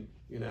afternoon.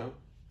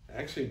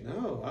 Actually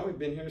no, I've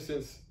been here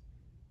since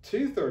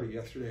 2:30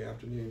 yesterday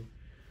afternoon.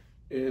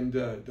 And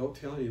don't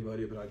tell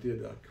anybody, but I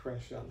did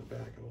crash out in the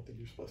back. I don't think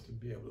you're supposed to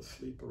be able to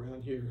sleep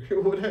around here.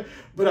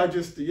 But I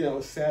just,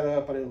 sat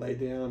up. I didn't lay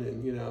down,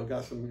 and,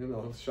 got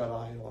some, shut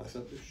eye and all that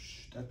stuff.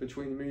 Shh, that's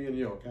between me and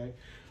you, okay?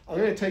 I'm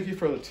going to take you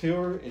for the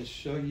tour and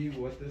show you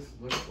what this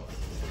looks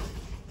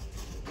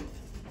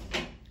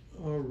like.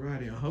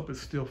 Alrighty, I hope it's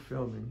still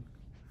filming.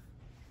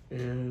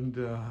 And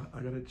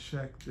I got to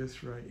check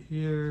this right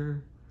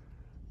here.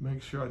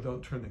 Make sure I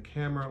don't turn the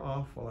camera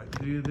off while I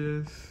do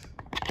this.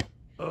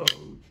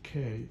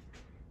 Okay,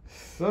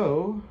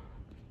 so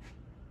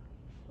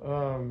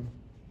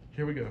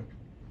here we go.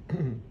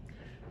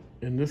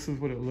 And this is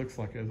what it looks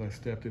like as I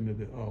stepped into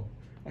the,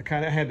 I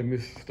kind of had to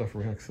move stuff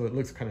around, so it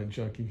looks kind of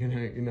junky,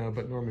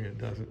 but normally it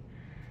doesn't.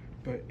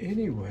 But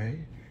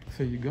anyway,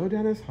 so you go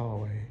down this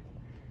hallway,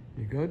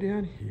 you go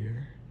down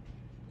here.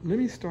 Let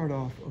me start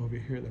off over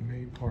here, the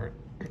main part,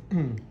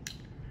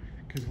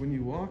 because when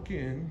you walk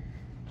in,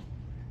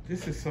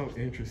 this is so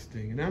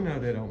interesting, and I know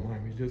they don't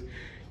mind me.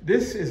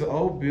 This is an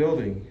old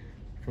building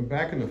from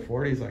back in the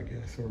 40s, I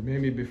guess, or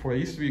maybe before. It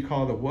used to be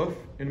called the Wolf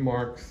and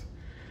Marks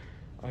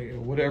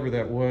whatever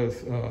that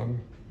was,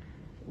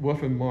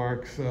 Wolf and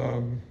Mark's.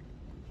 I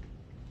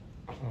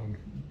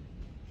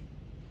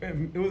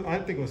think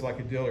it was like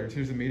a Dillard's.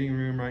 Here's a meeting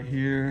room right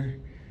here.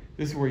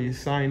 This is where you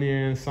sign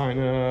in, sign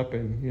up,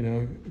 and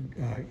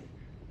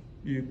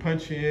you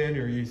punch in,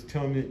 or you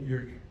tell them that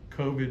you're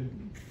COVID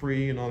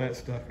free and all that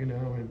stuff,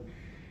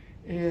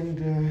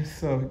 And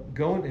so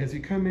as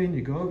you come in,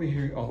 you go over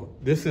here. Oh,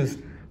 this is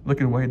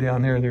looking way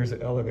down there. There's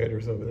the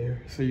elevators over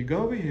there. So you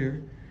go over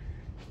here,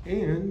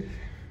 and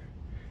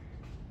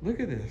look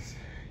at this.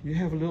 You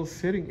have a little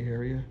sitting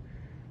area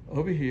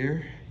over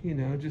here.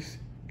 Just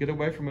get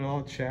away from it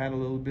all, chat a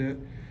little bit.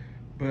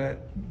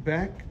 But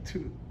back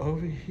to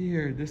over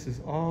here, this is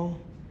all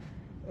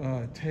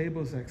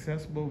tables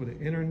accessible over the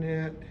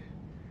internet.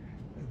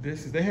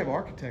 They have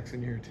architects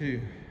in here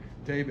too.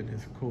 David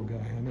is a cool guy.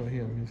 I know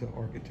him. He's an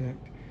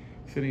architect.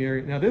 Sitting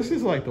area. Now this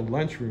is like the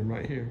lunchroom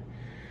right here.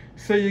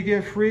 So you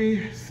get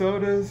free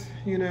sodas.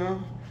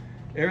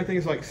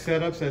 Everything's like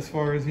setups as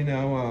far as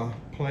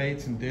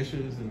plates and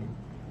dishes and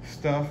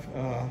stuff,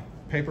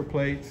 paper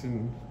plates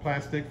and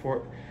plastic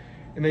for.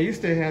 And they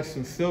used to have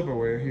some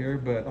silverware here,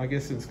 but I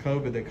guess since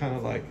COVID, they kind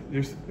of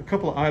there's a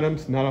couple of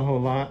items, not a whole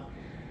lot.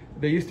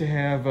 They used to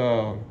have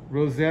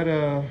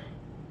Rosella,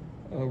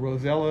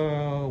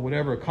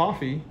 whatever,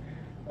 coffee,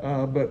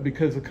 but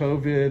because of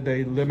COVID,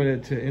 they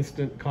limited to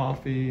instant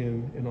coffee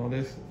and all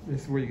this.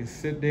 This is where you can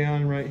sit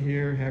down right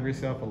here, have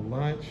yourself a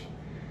lunch.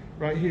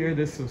 Right here,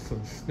 this is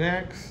some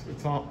snacks.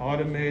 It's all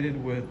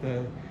automated with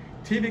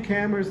TV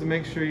cameras to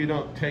make sure you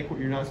don't take what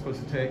you're not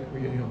supposed to take.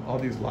 All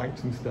these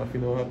lights and stuff,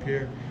 up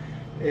here.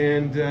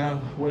 And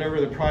whatever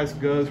the price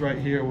goes right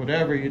here,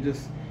 whatever, you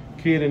just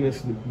key it in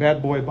this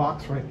bad boy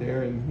box right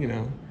there, and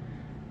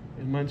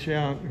and munch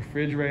out.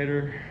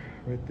 Refrigerator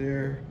right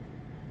there.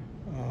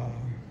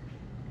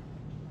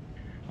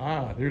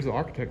 There's the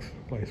architect's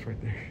place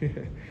right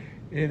there.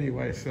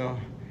 Anyway, so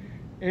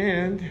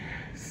and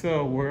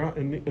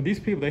these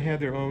people, they have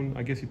their own.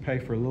 I guess you pay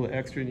for a little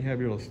extra, and you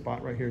have your little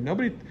spot right here.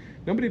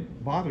 Nobody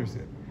bothers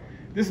it.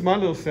 This is my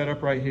little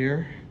setup right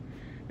here.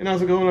 And I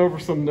was going over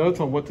some notes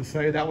on what to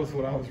say. That was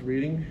what I was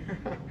reading.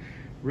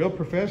 Real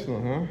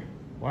professional, huh?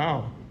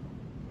 Wow.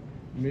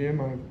 Me and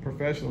my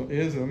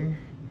professionalism.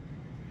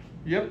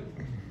 Yep.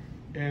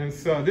 And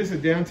so this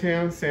is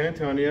downtown San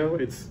Antonio.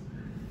 It's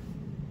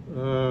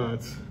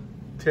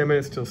 10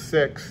 minutes till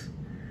 6.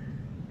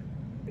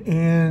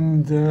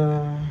 And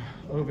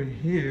over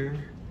here,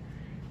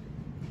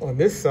 on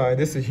this side,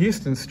 this is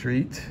Houston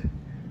Street.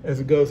 As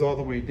it goes all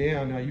the way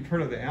down. Now you've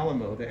heard of the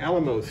Alamo. The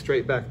Alamo is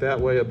straight back that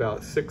way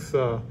about six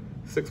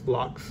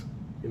blocks,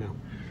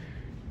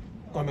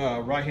 on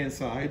the right-hand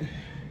side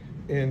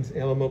in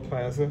Alamo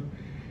Plaza.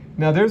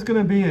 Now there's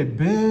gonna be a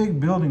big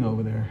building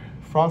over there,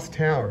 Frost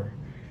Tower.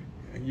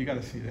 You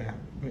gotta see that.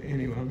 But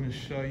anyway, I'm gonna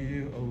show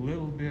you a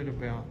little bit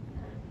about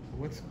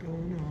what's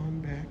going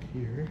on back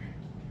here.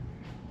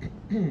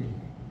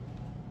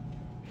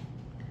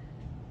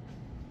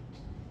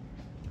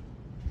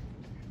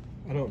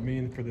 I don't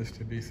mean for this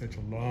to be such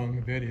a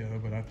long video,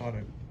 but I thought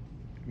it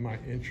might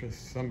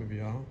interest some of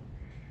y'all.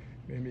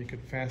 Maybe you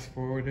could fast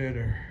forward it,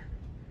 or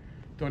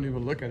don't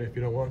even look at it if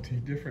you don't want to.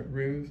 Different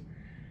rooms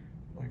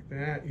like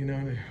that,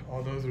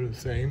 all those are the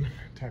same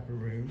type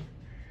of room.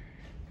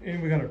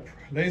 And we got a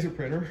laser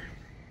printer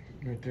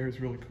right there. It's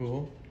really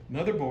cool.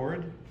 Another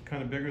board,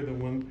 kind of bigger than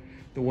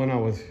the one I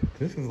was.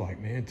 This is like,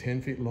 man,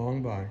 10 feet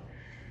long by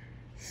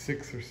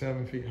 6 or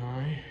 7 feet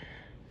high.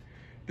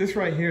 This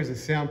right here is a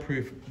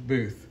soundproof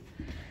booth.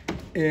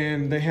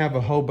 And they have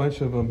a whole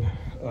bunch of them.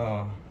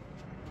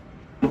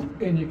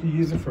 And you can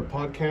use it for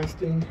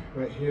podcasting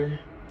right here.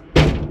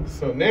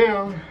 So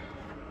now,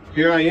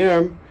 here I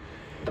am.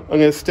 I'm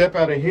gonna step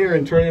out of here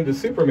and turn into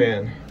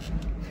Superman.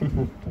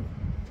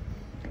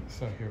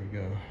 So here we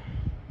go.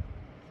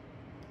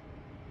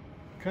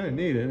 Kind of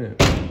neat, isn't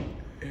it?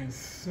 And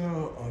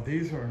so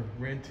these are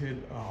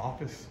rented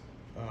offices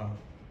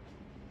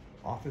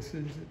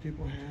that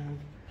people have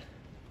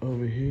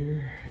over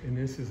here. And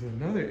this is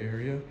another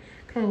area,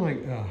 kind of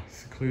like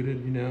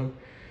secluded,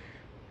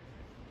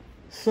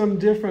 Some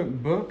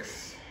different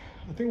books.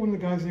 I think one of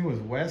the guys' name was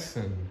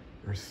Wesson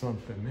or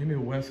something. Maybe a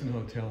Wesson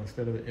Hotel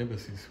instead of the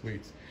Embassy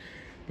Suites.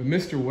 But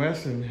Mr.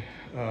 Wesson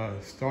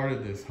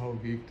started this whole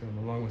geekdom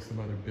along with some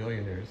other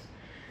billionaires.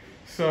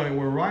 So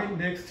we're right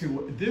next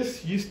to,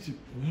 this used to,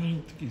 I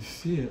don't think you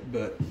see it,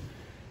 but,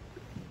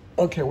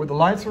 okay, where the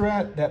lights are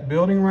at, that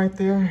building right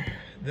there,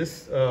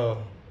 this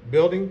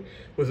building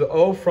was an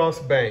old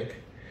Frost Bank.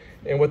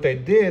 And what they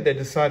did, they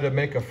decided to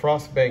make a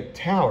Frost Bank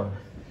tower.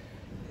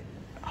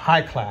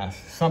 High class,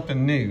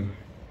 something new.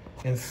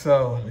 And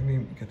so, let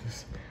me get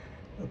this,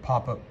 a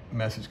pop-up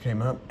message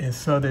came up. And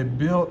so they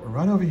built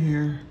right over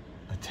here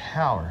a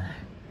tower.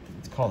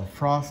 It's called the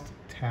Frost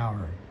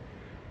Tower.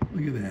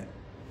 Look at that.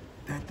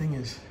 That thing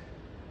is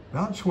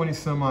about 20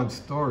 some odd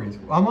stories.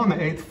 I'm on the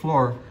 8th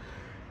floor.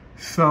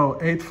 So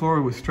 8th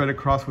floor was straight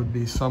across would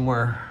be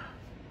somewhere.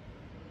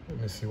 Let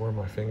me see where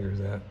my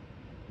finger's at.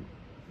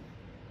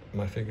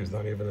 My finger's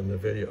not even in the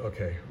video.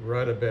 Okay,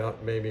 right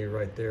about maybe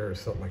right there or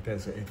something like that.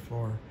 It's the 8th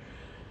floor.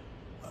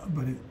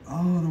 but it's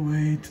all the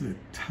way to the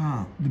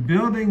top. The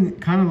building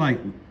kind of like,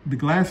 the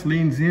glass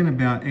leans in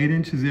about 8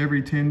 inches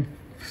every 10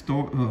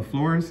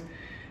 floors,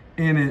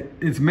 and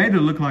it's made to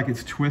look like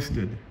it's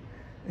twisted.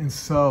 And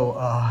so,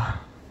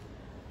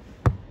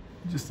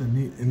 just a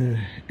neat in the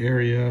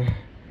area.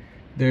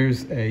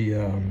 There's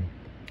a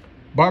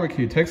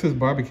barbecue, Texas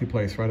barbecue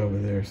place right over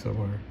there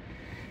somewhere.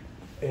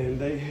 And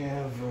they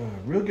have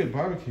real good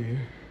barbecue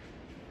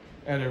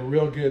at a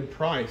real good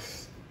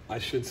price. I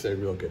should say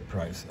real good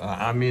price.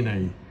 I mean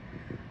I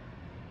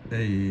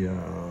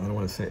don't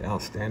want to say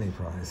outstanding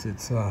price.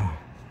 It's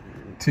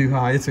too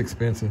high, it's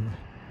expensive.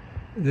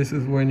 This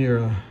is when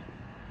you're,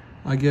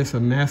 I guess, a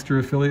master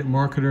affiliate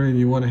marketer and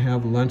you want to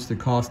have lunch that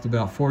costs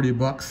about 40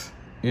 bucks,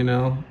 you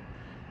know,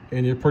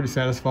 and you're pretty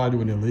satisfied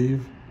when you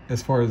leave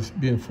as far as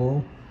being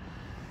full.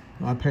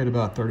 I paid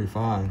about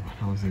 35 when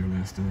I was there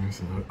last time.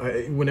 So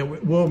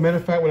well, matter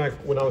of fact,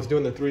 when I was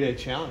doing the 3-day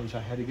challenge, I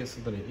had to get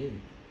something to eat.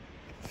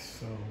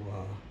 So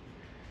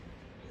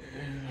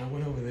I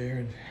went over there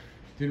and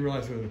didn't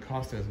realize it would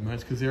cost as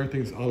much because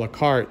everything's a la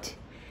carte,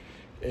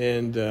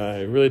 and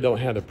really don't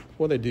have the,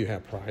 well, they do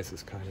have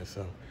prices kind of.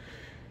 So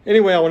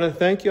anyway, I want to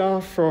thank y'all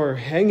for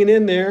hanging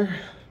in there,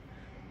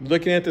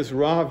 looking at this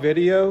raw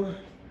video.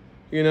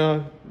 You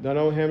know, I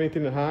don't have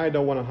anything to hide.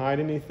 Don't want to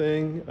hide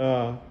anything.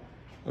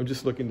 I'm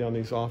just looking down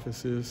these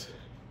offices.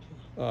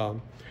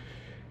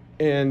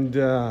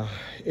 Anyway,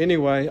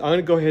 I'm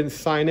gonna go ahead and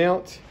sign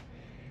out.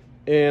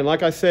 And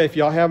like I said, if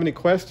y'all have any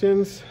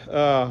questions,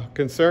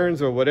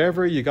 concerns or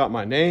whatever, you got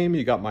my name,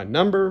 you got my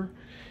number,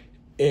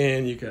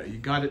 and you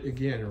got it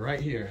again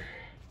right here.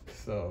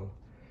 So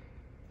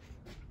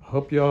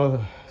hope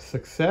y'all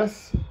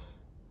success,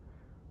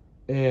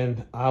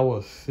 and I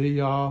will see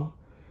y'all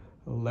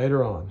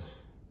later on.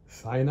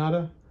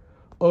 Sayonara.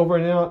 Over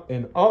and out,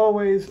 and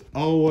always,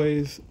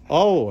 always,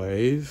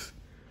 always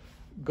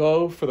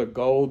go for the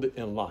gold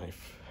in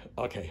life.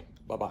 Okay,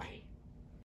 bye-bye.